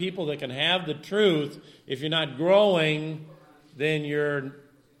people that can have the truth. If you're not growing, then you're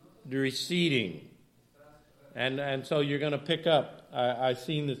receding. And so you're going to pick up. I've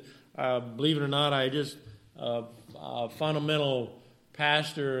seen this, believe it or not, a fundamental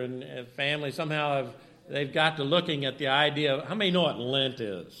pastor and family, somehow they've got to looking at the idea of, how many know what Lent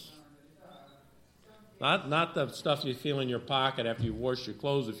is? Not the stuff you feel in your pocket after you've washed your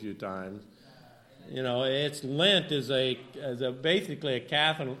clothes a few times. It's Lent is basically a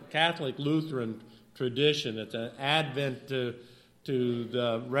Catholic Lutheran tradition. It's an Advent to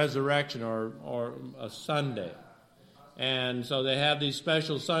the resurrection or a Sunday. And so they have these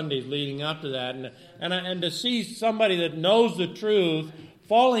special Sundays leading up to that. And to see somebody that knows the truth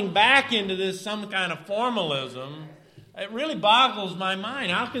falling back into this some kind of formalism, it really boggles my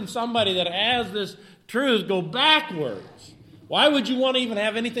mind. How can somebody that has this truth go backwards? Why would you want to even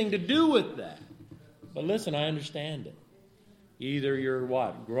have anything to do with that? But listen, I understand it. Either you're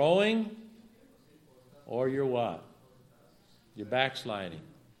what? Growing, or you're what? You're backsliding.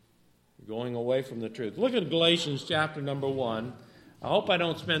 You're going away from the truth. Look at Galatians chapter number 1. I hope I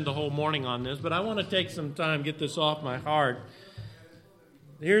don't spend the whole morning on this, but I want to take some time, get this off my heart.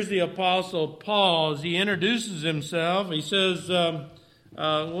 Here's the Apostle Paul as he introduces himself. He says,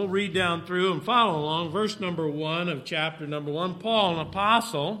 we'll read down through and follow along. Verse number 1 of chapter number 1. Paul, an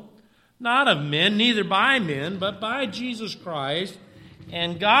apostle, not of men, neither by men, but by Jesus Christ,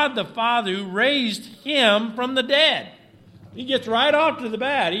 and God the Father who raised him from the dead. He gets right off to the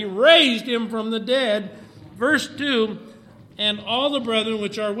bat. He raised him from the dead. Verse 2, and all the brethren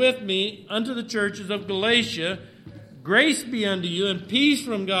which are with me unto the churches of Galatia, grace be unto you, and peace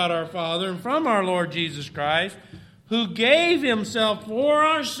from God our Father, and from our Lord Jesus Christ, who gave himself for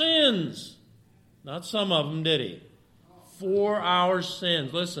our sins. Not some of them, did he? For our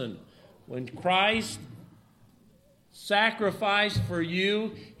sins. Listen, when Christ sacrificed for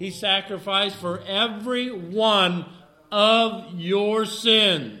you, he sacrificed for every one of your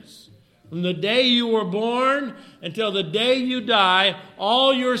sins. From the day you were born until the day you die,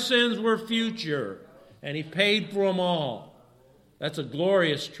 all your sins were future. And he paid for them all. That's a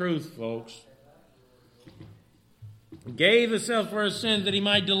glorious truth, folks. He gave himself for our sins that he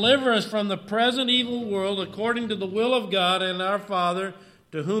might deliver us from the present evil world according to the will of God and our Father,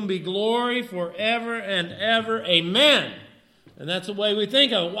 to whom be glory forever and ever. Amen. And that's the way we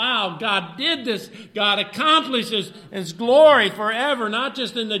think of it. Wow, God did this. God accomplished this. And it's glory forever, not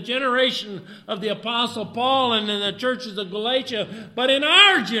just in the generation of the Apostle Paul and in the churches of Galatia, but in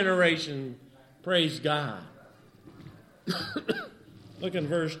our generation. Praise God. Look in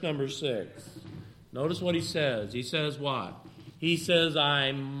verse number 6. Notice what he says. He says what? He says,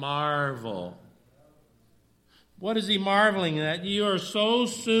 I marvel. What is he marveling at? You are so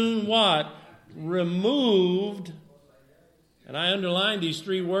soon what? Removed. And I underlined these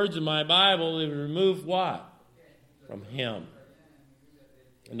 3 words in my Bible. They removed what? From him.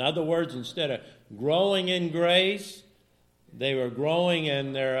 In other words, instead of growing in grace, they were growing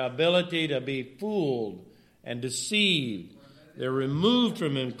in their ability to be fooled and deceived. They're removed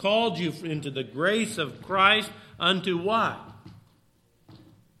from him, called you into the grace of Christ unto what?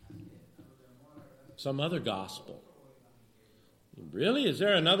 Some other gospel. Really? Is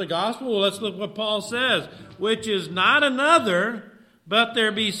there another gospel? Well, let's look what Paul says. Which is not another, but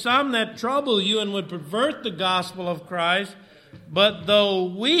there be some that trouble you and would pervert the gospel of Christ. But though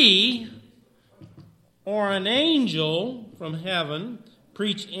we or an angel from heaven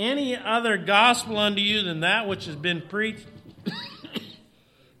preach any other gospel unto you than that which has been preached,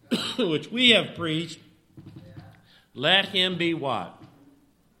 which we have preached, let him be what?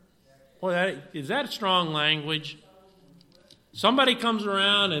 Boy, is that strong language? Somebody comes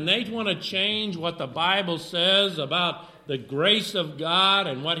around and they want to change what the Bible says about the grace of God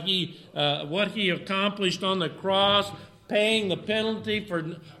and what he accomplished on the cross, paying the penalty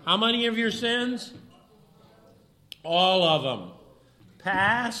for how many of your sins? All of them.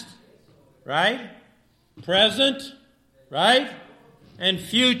 Past, right? Present, right? And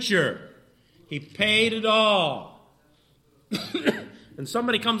future. He paid it all. And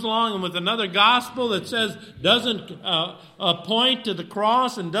somebody comes along with another gospel that says, doesn't point to the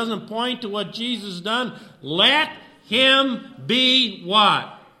cross and doesn't point to what Jesus done. Let him be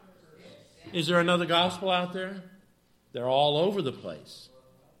what? Is there another gospel out there? They're all over the place.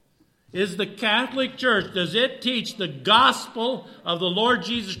 Is the Catholic Church, does it teach the gospel of the Lord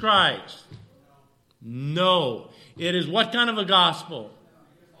Jesus Christ? No. It is what kind of a gospel?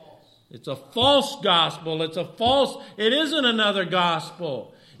 It's a false gospel. It isn't another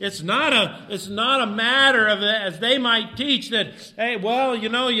gospel. It's not a matter of, as they might teach, that, hey, well, you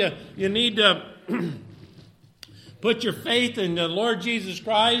need to put your faith in the Lord Jesus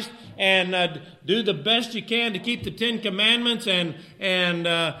Christ and do the best you can to keep the 10 Commandments and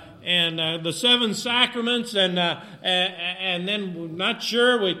the 7 sacraments, and then we're not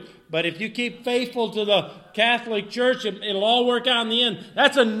sure. But if you keep faithful to the Catholic Church, it'll all work out in the end.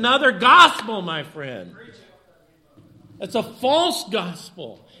 That's another gospel, my friend. That's a false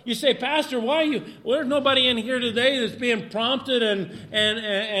gospel. You say, Pastor, why are you? There's nobody in here today that's being prompted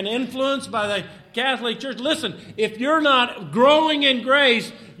and influenced by the Catholic Church. Listen, if you're not growing in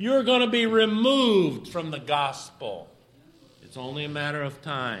grace, you're going to be removed from the gospel. It's only a matter of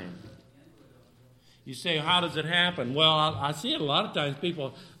time. You say, how does it happen? Well, I see it a lot of times.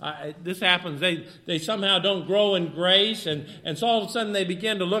 People, this happens. They somehow don't grow in grace, and so all of a sudden they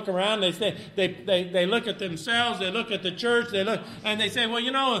begin to look around. They say they look at themselves, they look at the church, and they say,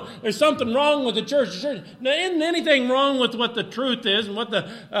 well, there's something wrong with the church. There isn't anything wrong with what the truth is, and what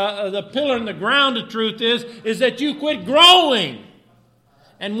the pillar and the ground of truth is that you quit growing.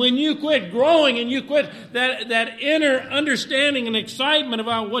 And when you quit growing and you quit that inner understanding and excitement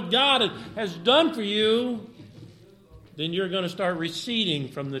about what God has done for you, then you're going to start receding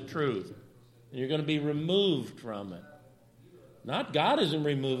from the truth. And you're going to be removed from it. Not God isn't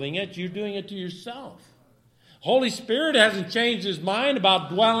removing it, you're doing it to yourself. Holy Spirit hasn't changed his mind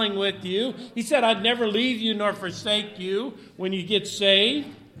about dwelling with you. He said, I'd never leave you nor forsake you when you get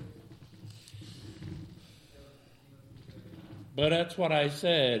saved. But that's what I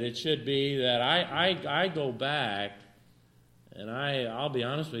said. It should be that I go back, and I'll be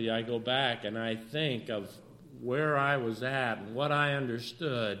honest with you, I go back and I think of where I was at and what I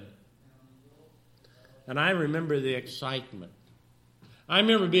understood. And I remember the excitement. I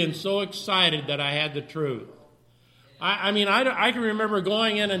remember being so excited that I had the truth. I can remember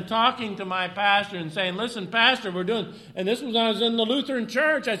going in and talking to my pastor and saying, listen, Pastor, and this was when I was in the Lutheran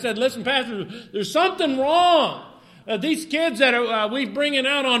church. I said, listen, Pastor, there's something wrong. These kids that we bringing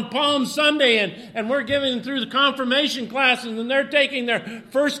out on Palm Sunday, and we're giving them through the confirmation classes, and they're taking their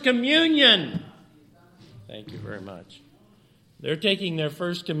first communion. Thank you very much. They're taking their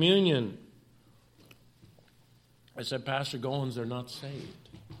first communion. I said, Pastor Goins, they're not saved.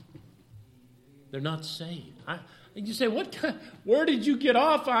 They're not saved. You say, where did you get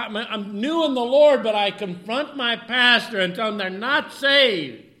off? I'm new in the Lord, but I confront my pastor and tell them they're not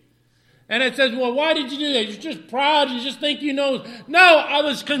saved. And it says, well, why did you do that? You're just proud. You just think you know. No, I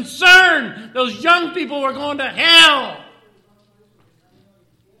was concerned. Those young people were going to hell.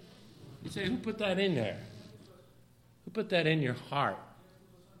 You say, who put that in there? Who put that in your heart?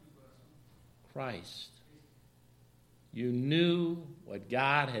 Christ. You knew what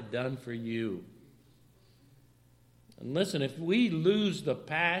God had done for you. And listen, if we lose the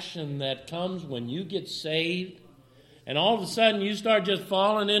passion that comes when you get saved, and all of a sudden you start just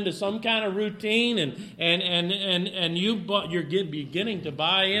falling into some kind of routine, and you're beginning to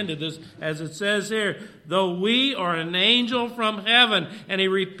buy into this, as it says here, though we are an angel from heaven. And he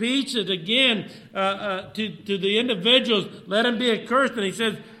repeats it again to the individuals, let him be accursed. And he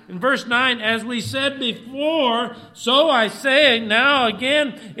says in verse 9, as we said before, so I say now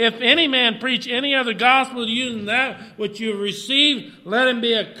again, if any man preach any other gospel to you than that which you have received, let him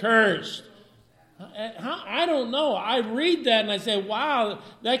be accursed. I don't know. I read that and I say, wow,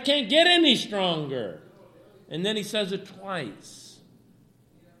 that can't get any stronger. And then he says it twice.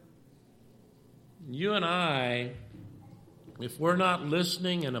 You and I, if we're not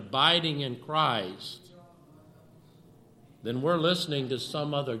listening and abiding in Christ, then we're listening to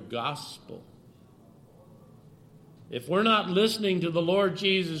some other gospel. If we're not listening to the Lord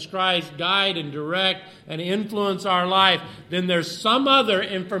Jesus Christ guide and direct and influence our life, then there's some other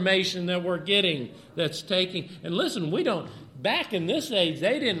information that we're getting that's taking. And listen, back in this age,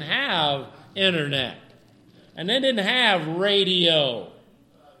 they didn't have internet. And they didn't have radio.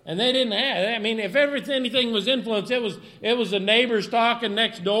 And they didn't have, if anything was influenced, it was the neighbors talking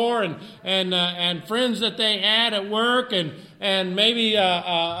next door and friends that they had at work and maybe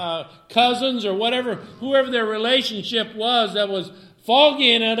cousins or whoever their relationship was that was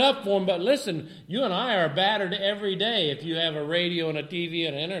fogging it up for them. But listen, you and I are battered every day if you have a radio and a TV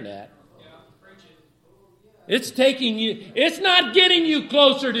and internet. It's not getting you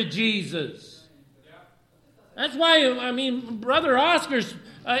closer to Jesus. That's why, Brother Oscar's,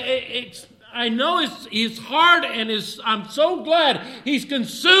 I know it's hard, and I'm so glad he's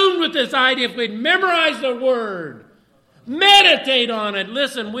consumed with this idea. If we'd memorize the Word, meditate on it,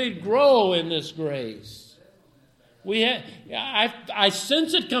 listen, we'd grow in this grace. I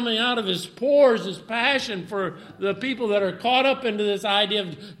sense it coming out of his pores, his passion for the people that are caught up into this idea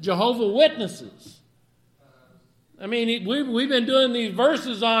of Jehovah's Witnesses. We've been doing these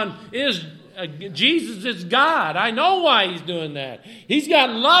verses on, is Jesus is God. I know why he's doing that. He's got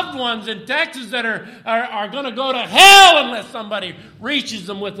loved ones in Texas that are going to go to hell unless somebody reaches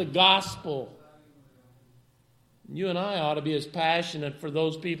them with the gospel. You and I ought to be as passionate for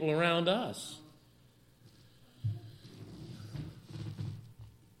those people around us.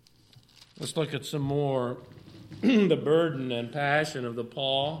 Let's look at some more the burden and passion of the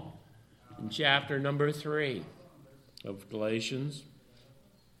Paul in chapter number 3 of Galatians.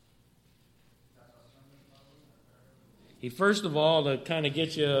 He first of all, to kind of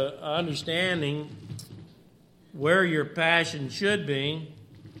get you understanding where your passion should be,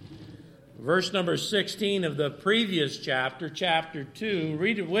 verse number 16 of the previous chapter, chapter 2,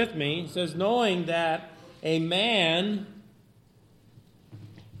 read it with me. It says, knowing that a man,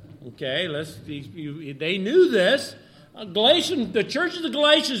 okay, they knew this. The church of the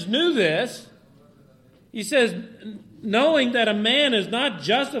Galatians knew this. He says, knowing that a man is not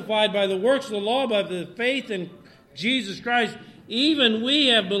justified by the works of the law, but by the faith in Jesus Christ, even we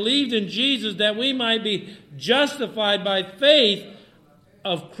have believed in Jesus that we might be justified by faith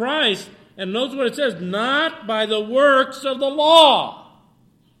of Christ. And notice what it says, not by the works of the law.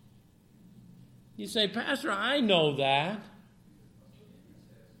 You say, Pastor, I know that.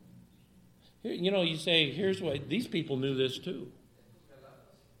 You say, here's what, these people knew this too.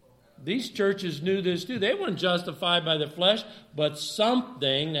 These churches knew this too. They weren't justified by the flesh, but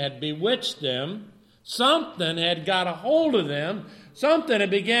something had bewitched them. Something had got a hold of them. Something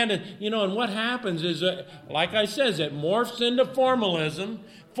had began to, and what happens is, like I said, it morphs into formalism.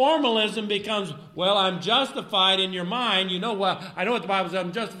 Formalism becomes, well, I'm justified in your mind. I know what the Bible says.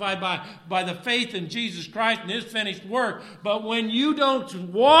 I'm justified by the faith in Jesus Christ and his finished work. But when you don't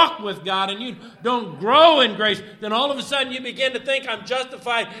walk with God and you don't grow in grace, then all of a sudden you begin to think I'm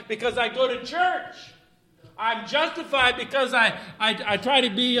justified because I go to church. I'm justified because I try to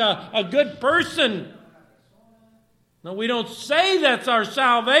be a good person. No, we don't say that's our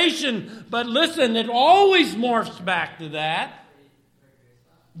salvation, but listen, it always morphs back to that.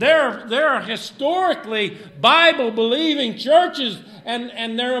 There are historically Bible-believing churches,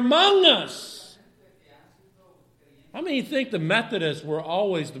 and they're among us. How many think the Methodists were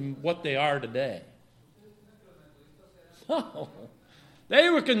always what they are today? No. They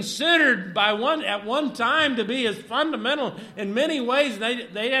were considered at one time to be as fundamental in many ways.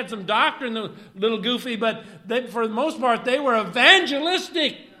 They had some doctrine that was a little goofy, but for the most part, they were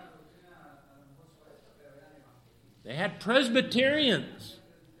evangelistic. They had Presbyterians.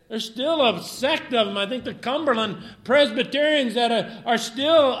 There's still a sect of them. I think the Cumberland Presbyterians that are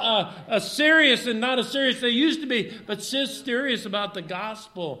still serious and not as serious as they used to be, but still serious about the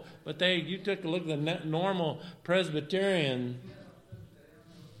gospel. But you took a look at the normal Presbyterian.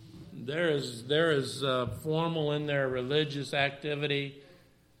 There is formal in their religious activity.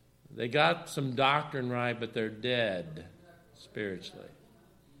 They got some doctrine right, but they're dead spiritually.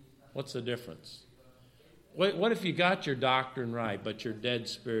 What's the difference? What if you got your doctrine right, but you're dead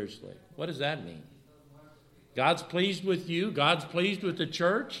spiritually? What does that mean? God's pleased with you? God's pleased with the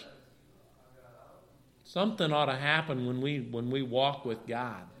church? Something ought to happen when we walk with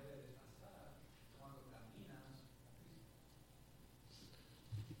God.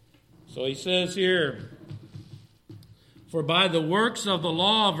 So he says here, for by the works of the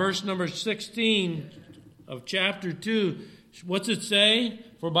law, verse number 16 of chapter 2, what's it say?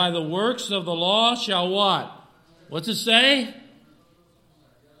 For by the works of the law shall what? What's it say?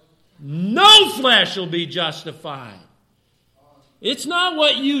 No flesh will be justified. It's not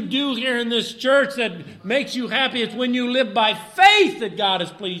what you do here in this church that makes you happy. It's when you live by faith that God is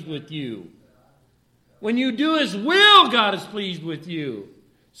pleased with you. When you do his will, God is pleased with you.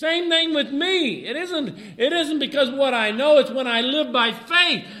 Same thing with me. It isn't because of what I know, it's when I live by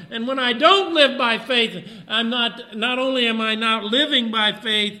faith. And when I don't live by faith, not only am I not living by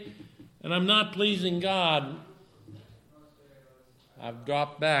faith, and I'm not pleasing God, I've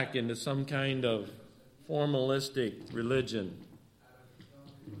dropped back into some kind of formalistic religion.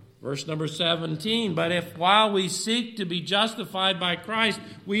 Verse number 17, but if while we seek to be justified by Christ,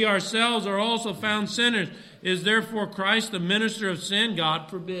 we ourselves are also found sinners, is therefore Christ the minister of sin? God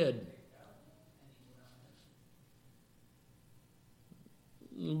forbid.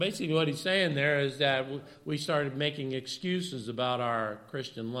 Basically what he's saying there is that we started making excuses about our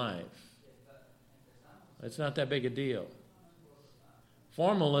Christian life. It's not that big a deal.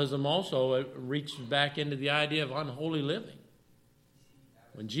 Formalism also reaches back into the idea of unholy living.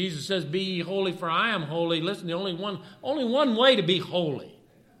 When Jesus says, be ye holy for I am holy, listen, the only one way to be holy.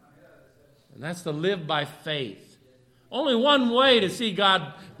 And that's to live by faith. Only one way to see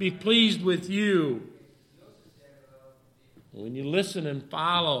God be pleased with you. When you listen and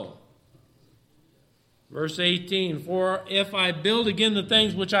follow Verse 18, for if I build again the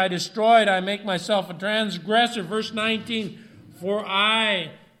things which I destroyed, I make myself a transgressor. Verse 19, for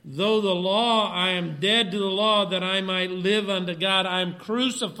I, though the law, I am dead to the law that I might live unto God. I am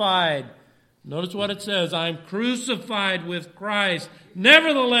crucified. Notice what it says, I am crucified with Christ.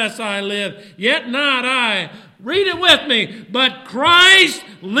 Nevertheless I live, yet not I. Read it with me. But Christ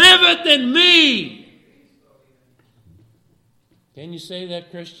liveth in me. Can you say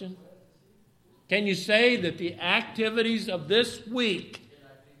that, Christian? Can you say that the activities of this week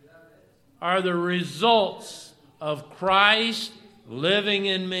are the results of Christ living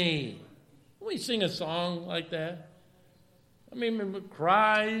in me? Can we sing a song like that? I mean,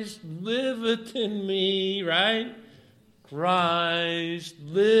 Christ liveth in me, right? Christ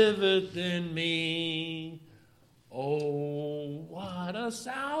liveth in me. Oh, what a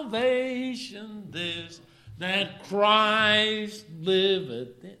salvation this, that Christ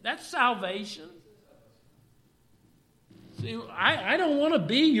liveth in. That's salvation. See, I don't want to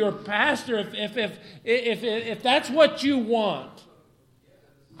be your pastor if that's what you want.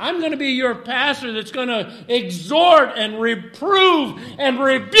 I'm going to be your pastor that's going to exhort and reprove and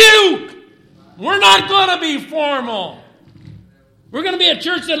rebuke. We're not going to be formal. We're going to be a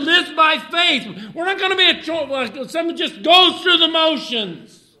church that lives by faith. We're not going to be a church like someone just goes through the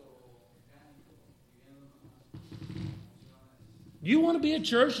motions. Do you want to be a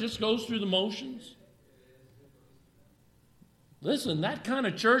church that just goes through the motions? Listen, that kind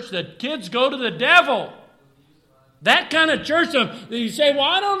of church that kids go to the devil. That kind of church, you say, well,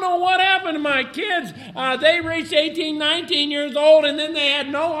 I don't know what happened to my kids. They reached 18, 19 years old, and then they had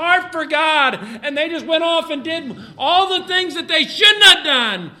no heart for God. And they just went off and did all the things that they shouldn't have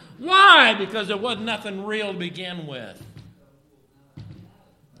done. Why? Because there wasn't nothing real to begin with.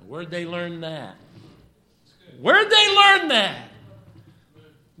 Where'd they learn that? Where'd they learn that?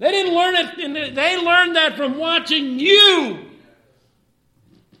 They didn't learn it. They learned that from watching you.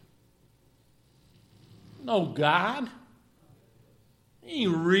 No God. He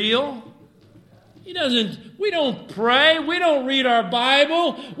ain't real. He doesn't. We don't pray. We don't read our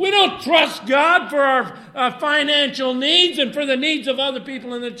Bible. We don't trust God for our financial needs and for the needs of other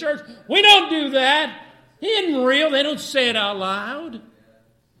people in the church. We don't do that. He isn't real. They don't say it out loud.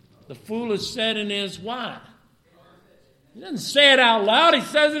 The fool has said in his what? He doesn't say it out loud. He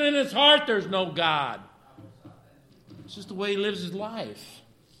says it in his heart. There's no God. It's just the way he lives his life.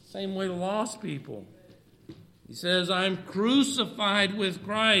 Same way the lost people. He says, I'm crucified with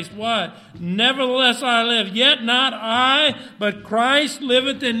Christ. What? Nevertheless I live, yet not I, but Christ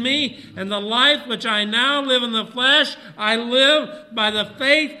liveth in me. And the life which I now live in the flesh, I live by the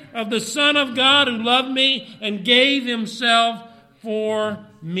faith of the Son of God who loved me and gave himself for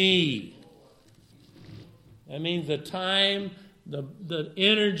me. That means the time, the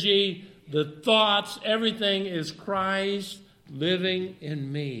energy, the thoughts, everything is Christ living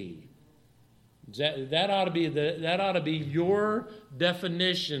in me. That ought to be your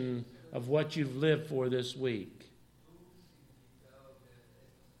definition of what you've lived for this week.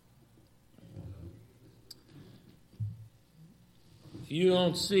 If you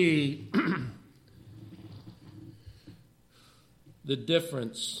don't see the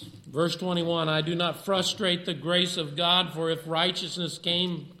difference, verse 21, I do not frustrate the grace of God, for if righteousness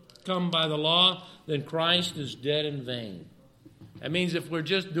come by the law, then Christ is dead in vain. That means if we're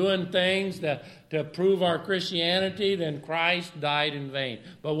just doing things to prove our Christianity, then Christ died in vain.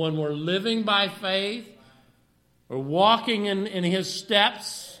 But when we're living by faith, or walking in his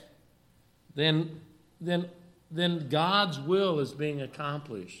steps, then God's will is being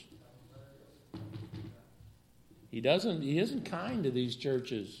accomplished. He isn't kind to these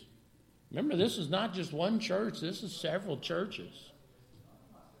churches. Remember, this is not just one church. This is several churches.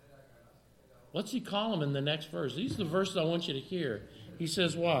 What's he call them in the next verse? These are the verses I want you to hear. He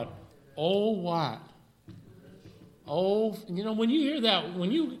says what? Oh, what? Oh, when you hear that,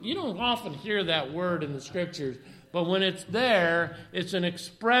 you don't often hear that word in the scriptures, but when it's there, it's an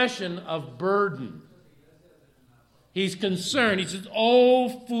expression of burden. He's concerned. He says, oh,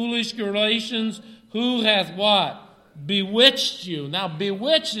 foolish Galatians, who hath what? Bewitched you. Now,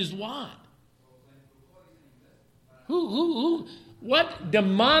 bewitched is what? Who? What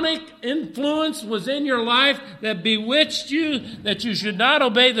demonic influence was in your life that bewitched you, that you should not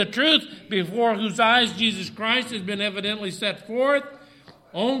obey the truth, before whose eyes Jesus Christ has been evidently set forth?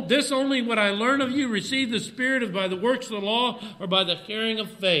 This only would I learn of you, receive the Spirit of by the works of the law, or by the hearing of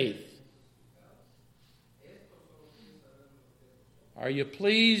faith. Are you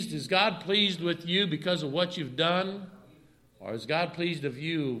pleased? Is God pleased with you because of what you've done? Or is God pleased of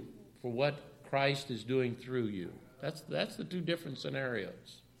you for what Christ is doing through you? That's the two different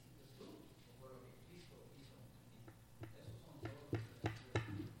scenarios.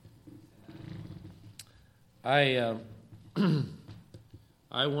 I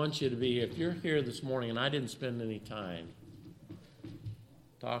want you to be, if you're here this morning, and I didn't spend any time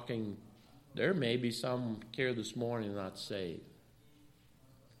talking, there may be some here this morning not saved.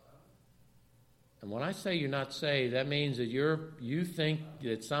 And when I say you're not saved, that means that you think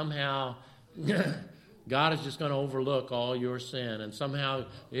that somehow God is just going to overlook all your sin, and somehow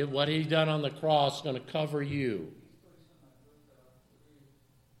what He's done on the cross is going to cover you.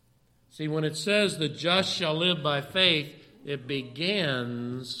 See, when it says the just shall live by faith, it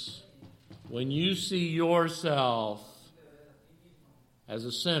begins when you see yourself as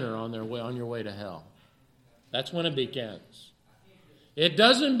a sinner on your way to hell. That's when it begins. It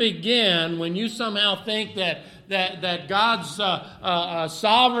doesn't begin when you somehow think that God's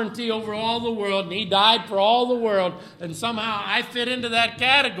sovereignty over all the world, and He died for all the world, and somehow I fit into that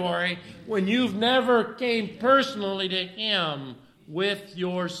category when you've never came personally to Him with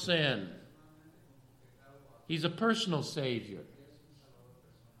your sin. He's a personal Savior.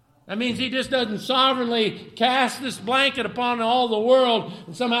 That means He just doesn't sovereignly cast this blanket upon all the world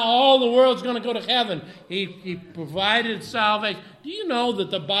and somehow all the world's going to go to heaven. He provided salvation. Do you know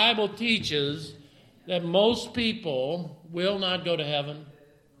that the Bible teaches that most people will not go to heaven?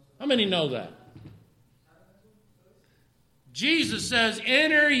 How many know that? Jesus says,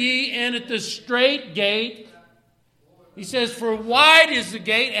 "Enter ye in at the strait gate." He says, "For wide is the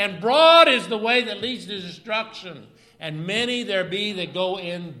gate and broad is the way that leads to destruction, and many there be that go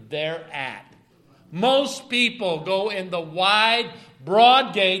in thereat." Most people go in the wide,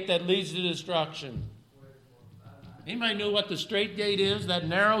 broad gate that leads to destruction. Anybody know what the straight gate is, that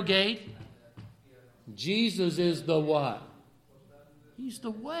narrow gate? Jesus is the what? He's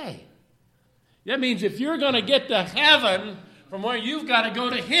the way. That means if you're going to get to heaven from where, you've got to go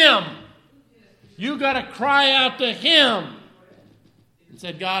to Him. You've got to cry out to Him and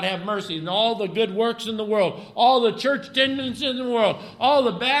said, "God, have mercy." And all the good works in the world, all the church attendance in the world, all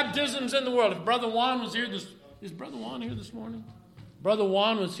the baptisms in the world. If Brother Juan was here is Brother Juan here this morning? Brother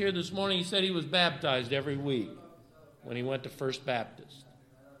Juan was here this morning. He said he was baptized every week when he went to First Baptist.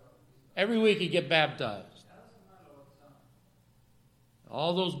 Every week he'd get baptized.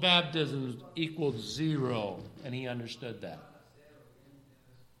 All those baptisms equaled 0, and he understood that.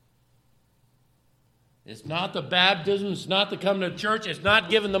 It's not the baptism, it's not the coming to church, it's not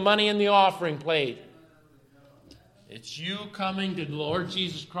giving the money in the offering plate. It's you coming to the Lord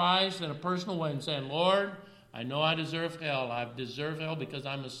Jesus Christ in a personal way and saying, "Lord, I know I deserve hell. I deserve hell because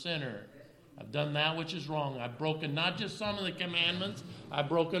I'm a sinner. I've done that which is wrong. I've broken not just some of the commandments, I've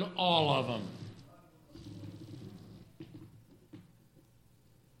broken all of them."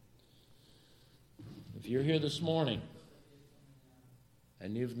 If you're here this morning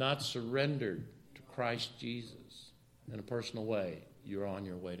and you've not surrendered to Christ Jesus in a personal way, you're on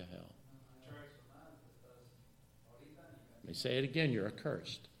your way to hell. Let me say it again, you're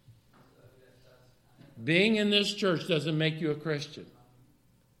accursed. Being in this church doesn't make you a Christian.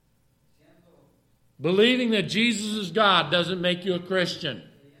 Believing that Jesus is God doesn't make you a Christian.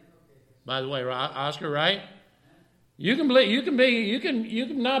 By the way, Oscar, right? You can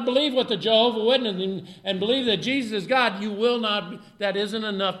not believe what the Jehovah's Witnesses and believe that Jesus is God. You will not. That isn't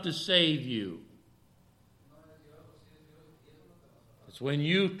enough to save you. It's when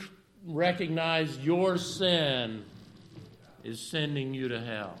you recognize your sin is sending you to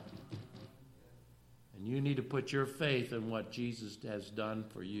hell. And you need to put your faith in what Jesus has done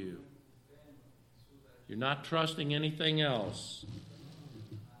for you. You're not trusting anything else.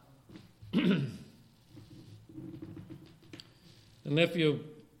 And if you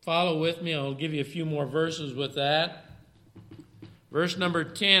follow with me, I'll give you a few more verses with that. Verse number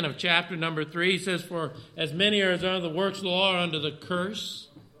 10 of chapter number 3 says, "For as many as are under the works of the law are under the curse."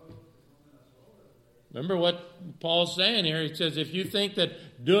 Remember what Paul's saying here. He says, if you think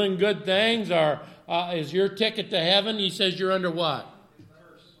that doing good things is your ticket to heaven, he says you're under what?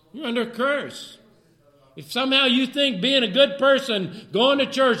 You're under curse. If somehow you think being a good person, going to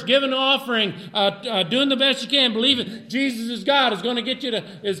church, giving an offering, doing the best you can, believing Jesus is God is going to get you to,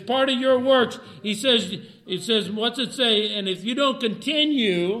 as part of your works, it says, what's it say? And if you don't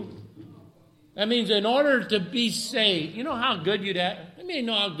continue, that means in order to be saved, you know how good you'd have,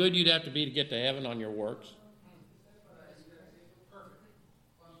 know how good you'd have to be to get to heaven on your works?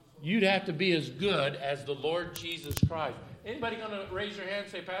 You'd have to be as good as the Lord Jesus Christ. Anybody going to raise their hand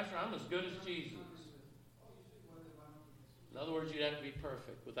and say, "Pastor, I'm as good as Jesus"? In other words, you'd have to be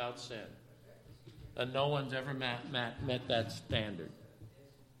perfect without sin. And no one's ever met that standard.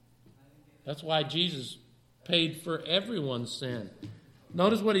 That's why Jesus paid for everyone's sin.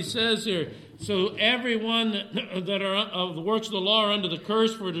 Notice what he says here. So everyone that are of the works of the law are under the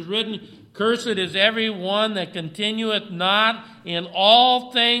curse, for it is written, cursed is every one that continueth not in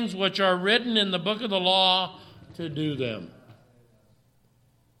all things which are written in the book of the law to do them.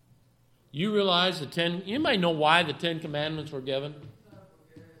 You realize you might know why the 10 Commandments were given.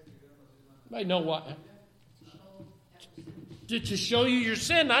 You might know why. To show you your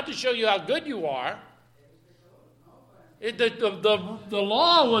sin, not to show you how good you are. The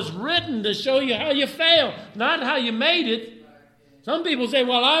law was written to show you how you fail, not how you made it. Some people say,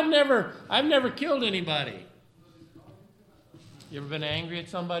 well, I've never killed anybody. You ever been angry at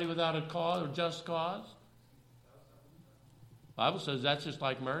somebody without a cause or just cause? The Bible says that's just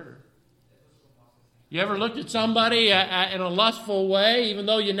like murder. You ever looked at somebody in a lustful way, even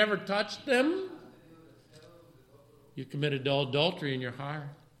though you never touched them? You committed adultery in your heart.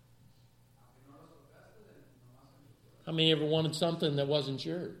 How many ever wanted something that wasn't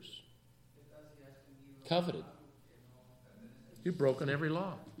yours? Coveted. You've broken every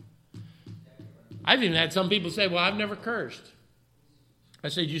law. I've even had some people say, well, I've never cursed. I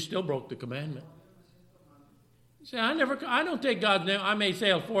said, you still broke the commandment. You say, I don't take God's name. I may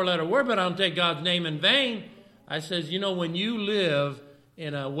say a 4-letter word, but I don't take God's name in vain. I says, when you live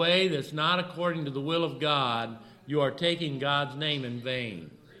in a way that's not according to the will of God, you are taking God's name in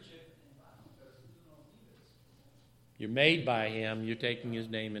vain. You're made by Him. You're taking His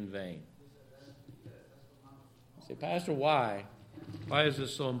name in vain. I say, Pastor, why? Why is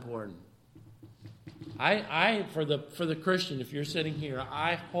this so important? For the Christian, if you're sitting here,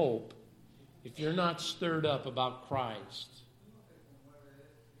 I hope if you're not stirred up about Christ,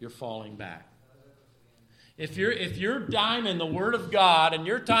 you're falling back. If your time in the Word of God and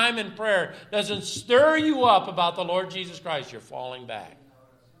your time in prayer doesn't stir you up about the Lord Jesus Christ, you're falling back.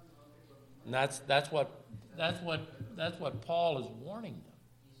 And that's what Paul is warning them.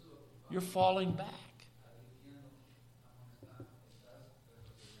 You're falling back.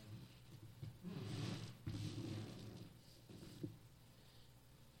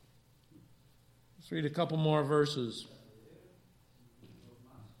 Let's read a couple more verses.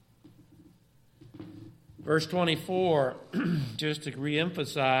 Verse 24, just to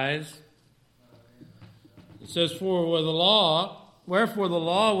reemphasize, it says, wherefore the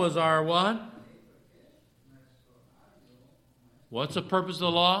law was our what? What's the purpose of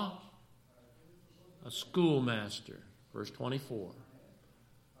the law? A schoolmaster. Verse 24.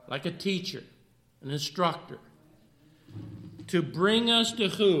 Like a teacher, an instructor. To bring us to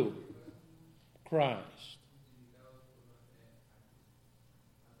who? Christ.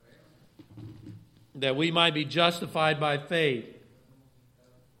 That we might be justified by faith.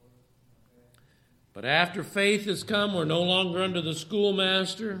 But after faith has come, we're no longer under the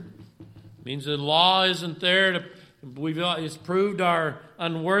schoolmaster. It means the law isn't there. It's proved our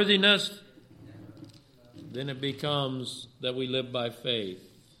unworthiness. Then it becomes that we live by faith.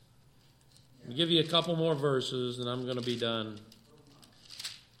 I'll give you a couple more verses and I'm going to be done.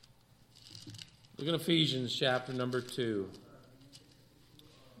 Look at Ephesians chapter number 2.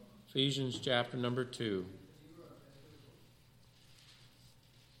 Ephesians chapter number 2.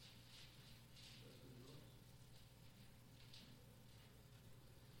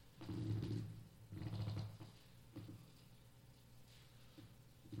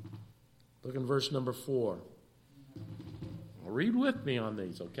 Look in verse number 4. Read with me on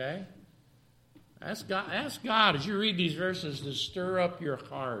these, okay? Ask God as you read these verses to stir up your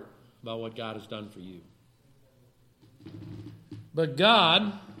heart about what God has done for you. But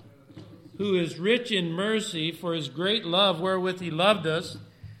God, who is rich in mercy, for His great love wherewith He loved us,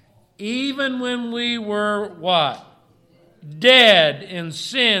 even when we were what? Dead in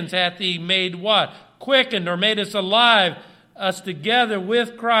sins, hath He made what? Quickened, or made us alive, us together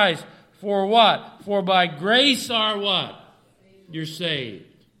with Christ. For what? For by grace are what? You're saved.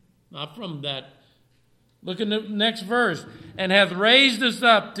 Not from that. Look in the next verse. And hath raised us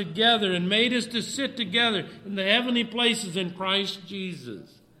up together and made us to sit together in the heavenly places in Christ Jesus.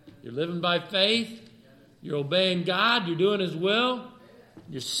 You're living by faith. You're obeying God. You're doing His will.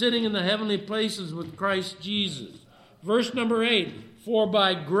 You're sitting in the heavenly places with Christ Jesus. Verse number 8. For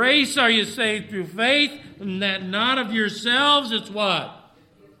by grace are you saved through faith, and that not of yourselves. It's what?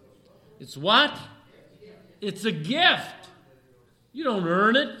 It's what? It's a gift. You don't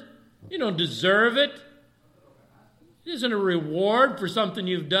earn it. You don't deserve it. It isn't a reward for something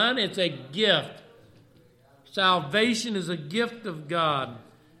you've done. It's a gift. Salvation is a gift of God,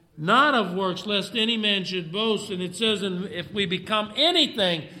 not of works, lest any man should boast. And it says, if we become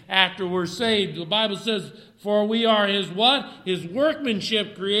anything after we're saved, the Bible says, for we are His what? His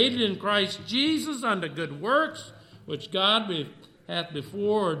workmanship created in Christ Jesus unto good works, which God hath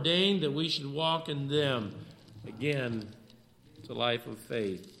before ordained that we should walk in them. Again, it's a life of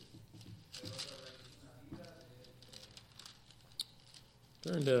faith.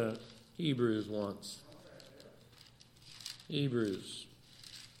 Turn to Hebrews once. Hebrews,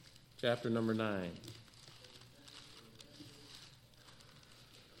 chapter number 9.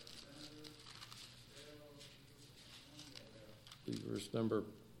 Verse number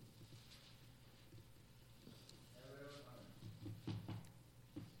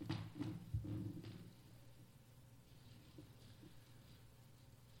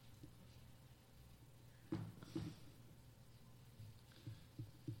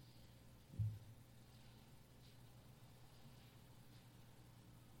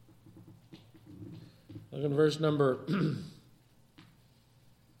look at verse number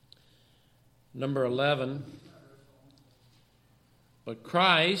 11. But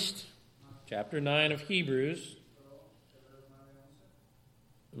Christ, chapter 9 of Hebrews,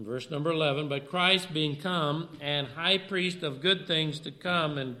 in verse number 11, but Christ being come and high priest of good things to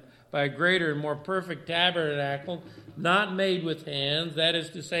come, and by a greater and more perfect tabernacle, not made with hands, that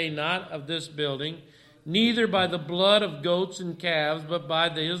is to say, not of this building, neither by the blood of goats and calves, but by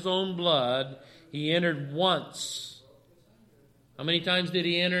his own blood, he entered once. How many times did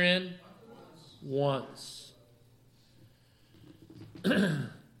he enter in? Once.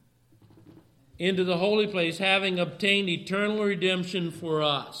 Into the holy place, having obtained eternal redemption for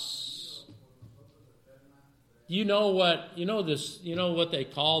us. You know what they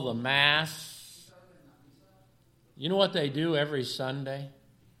call the Mass? You know what they do every Sunday?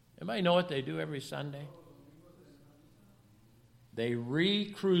 Anybody know what they do every Sunday? They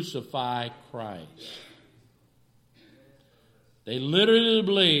re-crucify Christ. They literally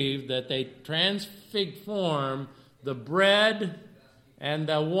believe that they transform the bread and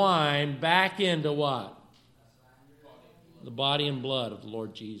the wine back into what? The body and blood of the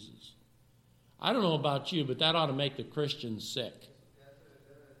Lord Jesus. I don't know about you, but that ought to make the Christians sick.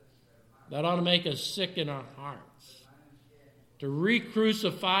 That ought to make us sick in our hearts. To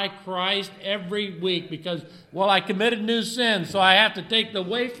re-crucify Christ every week because, well, I committed new sin, so I have to take the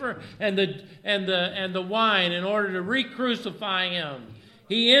wafer and the wine in order to re-crucify him.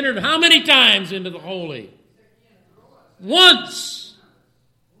 He entered how many times into the holy? Once.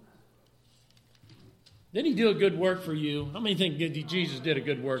 Did he do a good work for you? How many think Jesus did a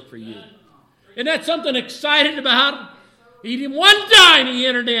good work for you? Isn't that something excited about? He did one time he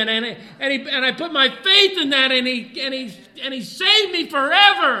entered in, and I put my faith in that, and he saved me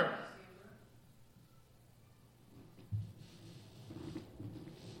forever.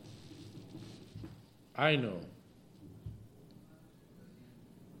 I know.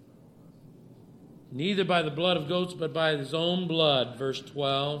 Neither by the blood of goats, but by his own blood. Verse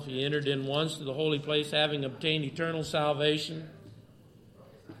 12, he entered in once to the holy place, having obtained eternal salvation.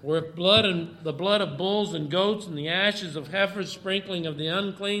 For if the blood of bulls and goats and the ashes of heifers, sprinkling of the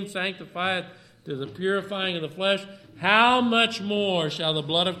unclean, sanctifieth to the purifying of the flesh, how much more shall the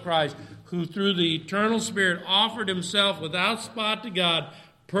blood of Christ, who through the eternal Spirit offered himself without spot to God,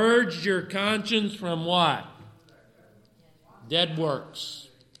 purge your conscience from what? Dead works.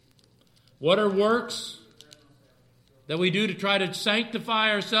 What are works that we do to try to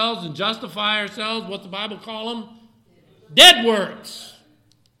sanctify ourselves and justify ourselves? What's the Bible call them? Dead works.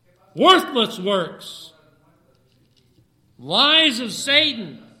 Worthless works. Lies of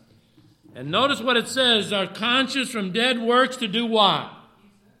Satan. And notice what it says, our conscience from dead works to do what?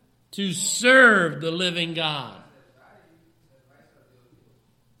 To serve the living God.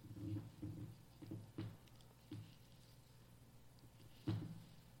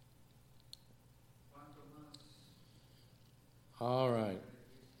 All right.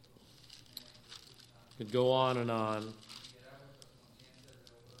 Could go on and on.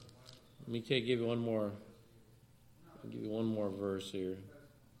 Let me give you one more. I'll give you one more verse here.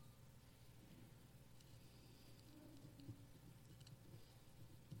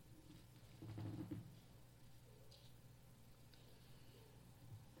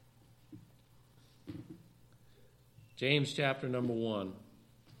 James chapter number 1.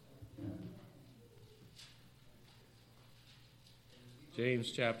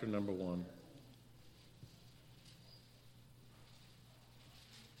 James chapter number 1.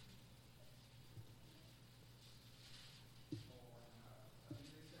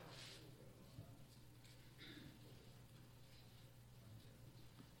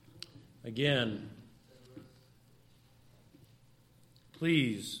 Again,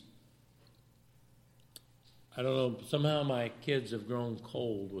 please, I don't know, somehow my kids have grown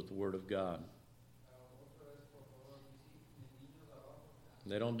cold with the Word of God.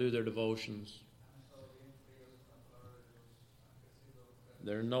 They don't do their devotions.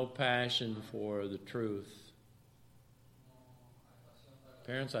 There's no passion for the truth.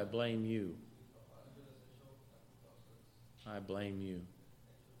 Parents, I blame you. I blame you.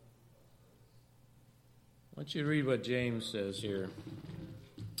 I want you to read what James says here.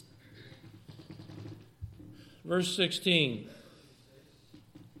 Verse 16.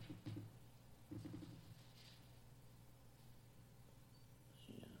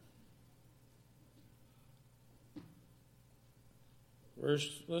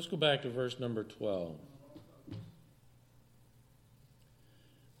 Let's go back to verse number 12.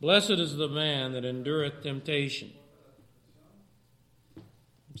 Blessed is the man that endureth temptation.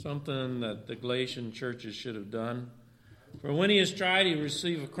 Something that the Galatian churches should have done. For when he is tried, he will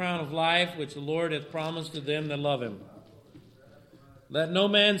receive a crown of life, which the Lord hath promised to them that love him. Let no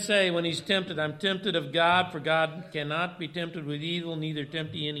man say when he's tempted, I'm tempted of God, for God cannot be tempted with evil, neither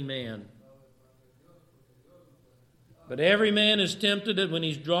tempt he any man. But every man is tempted when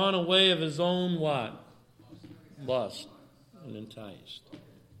he's drawn away of his own what? Lust and enticed.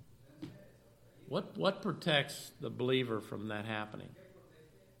 What protects the believer from that happening?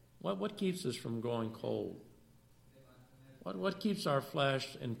 What keeps us from going cold? What keeps our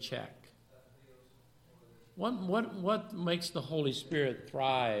flesh in check? What makes the Holy Spirit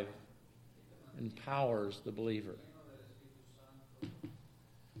thrive and powers the believer?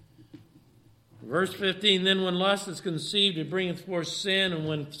 Verse 15, then when lust is conceived, it bringeth forth sin, and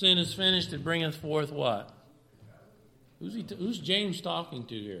when sin is finished, it bringeth forth what? Who's James talking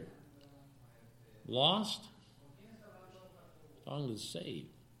to here? Lost? Talking to the saved.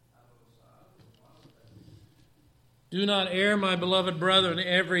 Do not err, my beloved brethren.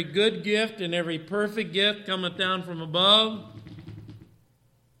 Every good gift and every perfect gift cometh down from above,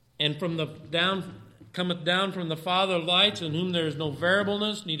 and cometh down from the Father of lights, in whom there is no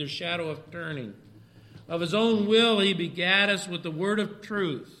variableness, neither shadow of turning. Of his own will he begat us with the word of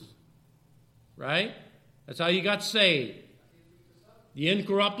truth. Right? That's how you got saved. The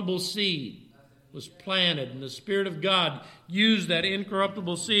incorruptible seed was planted, and the Spirit of God used that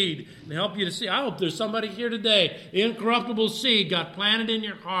incorruptible seed to help you to see. I hope there's somebody here today. The incorruptible seed got planted in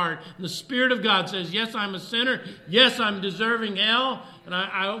your heart, and the Spirit of God says, yes, I'm a sinner. Yes, I'm deserving hell, and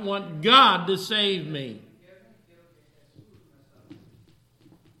I want God to save me.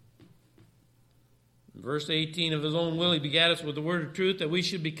 Verse 18, of his own will he begat us with the word of truth, that we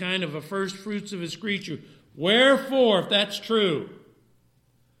should be kind of a first fruits of his creature. Wherefore, if that's true,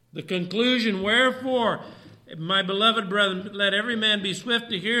 the conclusion, wherefore, my beloved brethren, let every man be swift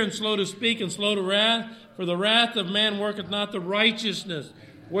to hear and slow to speak and slow to wrath, for the wrath of man worketh not the righteousness.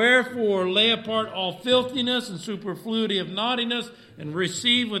 Wherefore, lay apart all filthiness and superfluity of naughtiness, and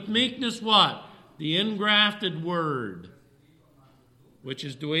receive with meekness what? The engrafted word, which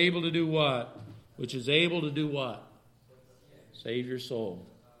is able to do what? Which is able to do what? Save your soul.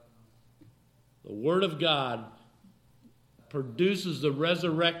 The Word of God produces the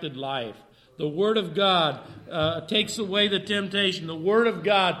resurrected life. The Word of God takes away the temptation. The Word of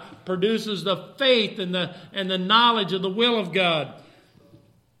God produces the faith and the knowledge of the will of God.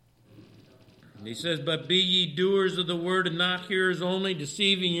 And he says, but be ye doers of the Word and not hearers only,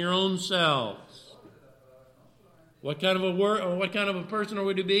 deceiving your own selves. What kind of a person are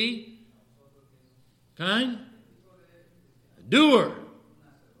we to be? Kind? A doer.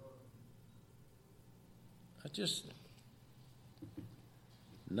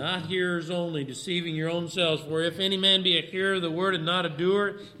 Not hearers only, deceiving your own selves. For if any man be a hearer of the word and not a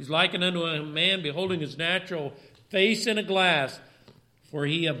doer, he's likened unto a man beholding his natural face in a glass. For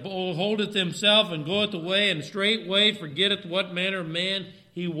he beholdeth himself and goeth away, and straightway forgetteth what manner of man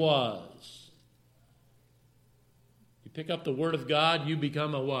he was. You pick up the word of God, you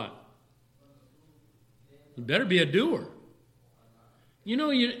become a what? You better be a doer. You know,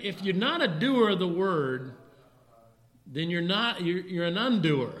 if you're not a doer of the word, then you're an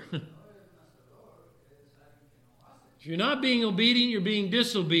undoer. If you're not being obedient, you're being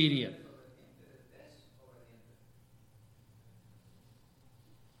disobedient.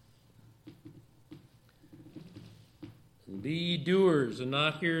 And be ye doers and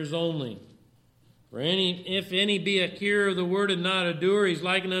not hearers only. For if any be a hearer of the word and not a doer, he's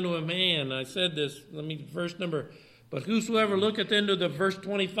likened unto a man. I said this, verse number. But whosoever looketh into the verse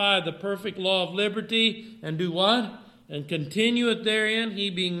 25, the perfect law of liberty, and do what? And continueth therein, he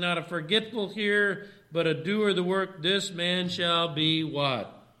being not a forgetful hearer, but a doer of the work, this man shall be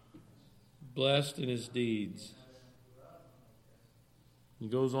what? Blessed in his deeds. He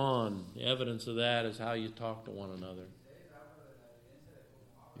goes on. The evidence of that is how you talk to one another.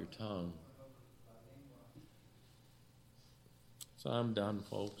 Your tongue. So I'm done,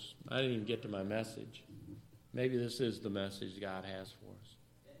 folks. I didn't even get to my message. Maybe this is the message God has for us.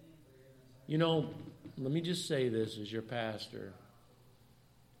 You know, let me just say this as your pastor.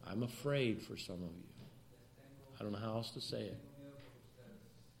 I'm afraid for some of you. I don't know how else to say it.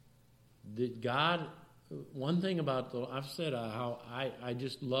 That God, one thing about I've said how I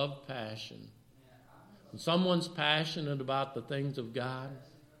just love passion. When someone's passionate about the things of God,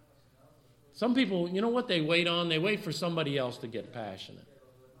 some people, you know what they wait on? They wait for somebody else to get passionate.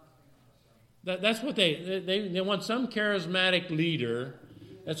 That's what they want, some charismatic leader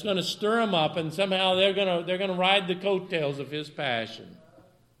that's going to stir them up, and somehow they're going to ride the coattails of his passion.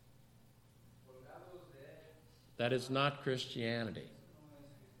 That is not Christianity.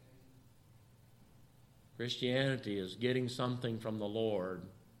 Christianity is getting something from the Lord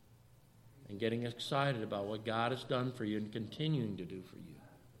and getting excited about what God has done for you and continuing to do for you.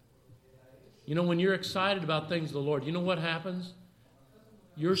 You know, when you're excited about things of the Lord, you know what happens?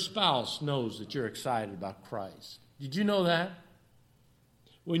 Your spouse knows that you're excited about Christ. Did you know that?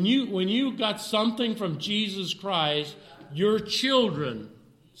 When you got something from Jesus Christ, your children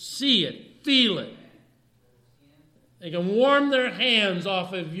see it, feel it. They can warm their hands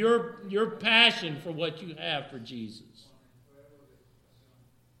off of your passion for what you have for Jesus.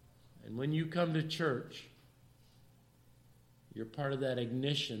 And when you come to church, you're part of that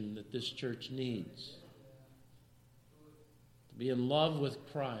ignition that this church needs. To be in love with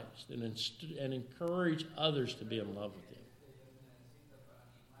Christ and encourage others to be in love with Him.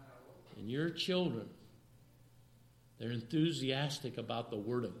 And your children, they're enthusiastic about the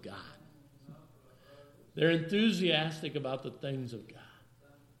Word of God. They're enthusiastic about the things of God.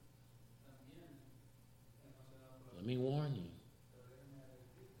 Let me warn you.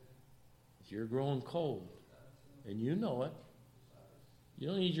 If you're growing cold, and you know it, you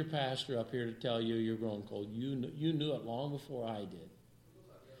don't need your pastor up here to tell you you're growing cold. You knew it long before I did.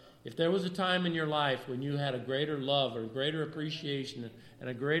 If there was a time in your life when you had a greater love or a greater appreciation and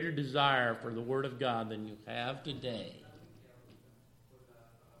a greater desire for the Word of God than you have today,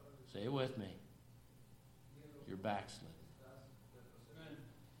 say it with me, you're backslidden.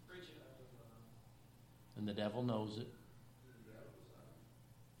 And the devil knows it.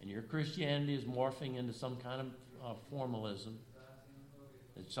 And your Christianity is morphing into some kind of formalism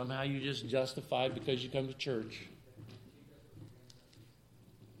that somehow you just justify because you come to church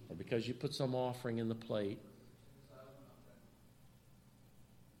or because you put some offering in the plate.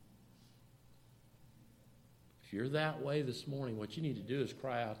 If you're that way this morning, what you need to do is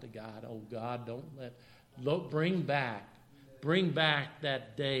cry out to God, oh God, bring back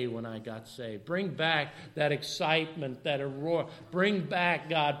that day when I got saved. Bring back that excitement, that aurora. Bring back,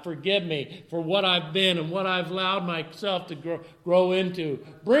 God, forgive me for what I've been and what I've allowed myself to grow into.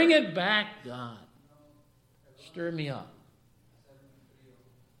 Bring it back, God. Stir me up.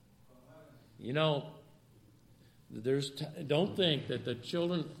 You know, don't think that the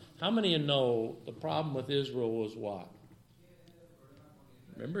children, how many of you know the problem with Israel was what?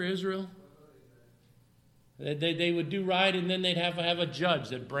 Remember Israel? They would do right, and then they'd have a judge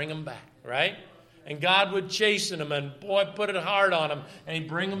that'd bring them back, right? And God would chasten them and, put it hard on them, and He'd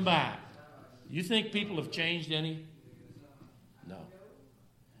bring them back. You think people have changed any? No.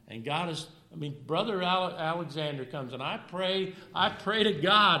 And God is, Brother Alexander comes, and I pray to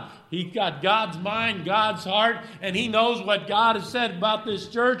God. He's got God's mind, God's heart, and he knows what God has said about this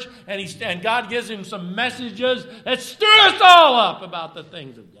church, and God gives him some messages that stir us all up about the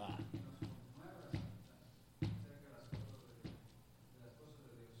things of God.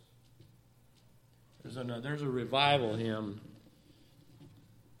 There's a revival hymn.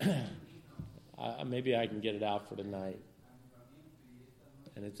 Maybe I can get it out for tonight.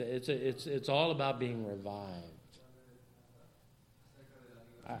 And it's all about being revived.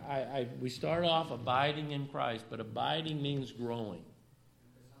 We start off abiding in Christ, but abiding means growing.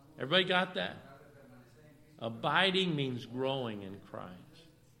 Everybody got that? Abiding means growing in Christ.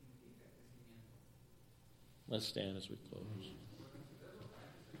 Let's stand as we close.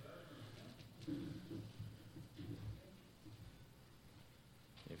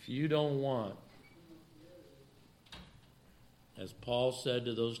 If you don't want, as Paul said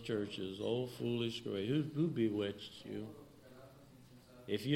to those churches, "Oh, foolish grace, who bewitched you?" If you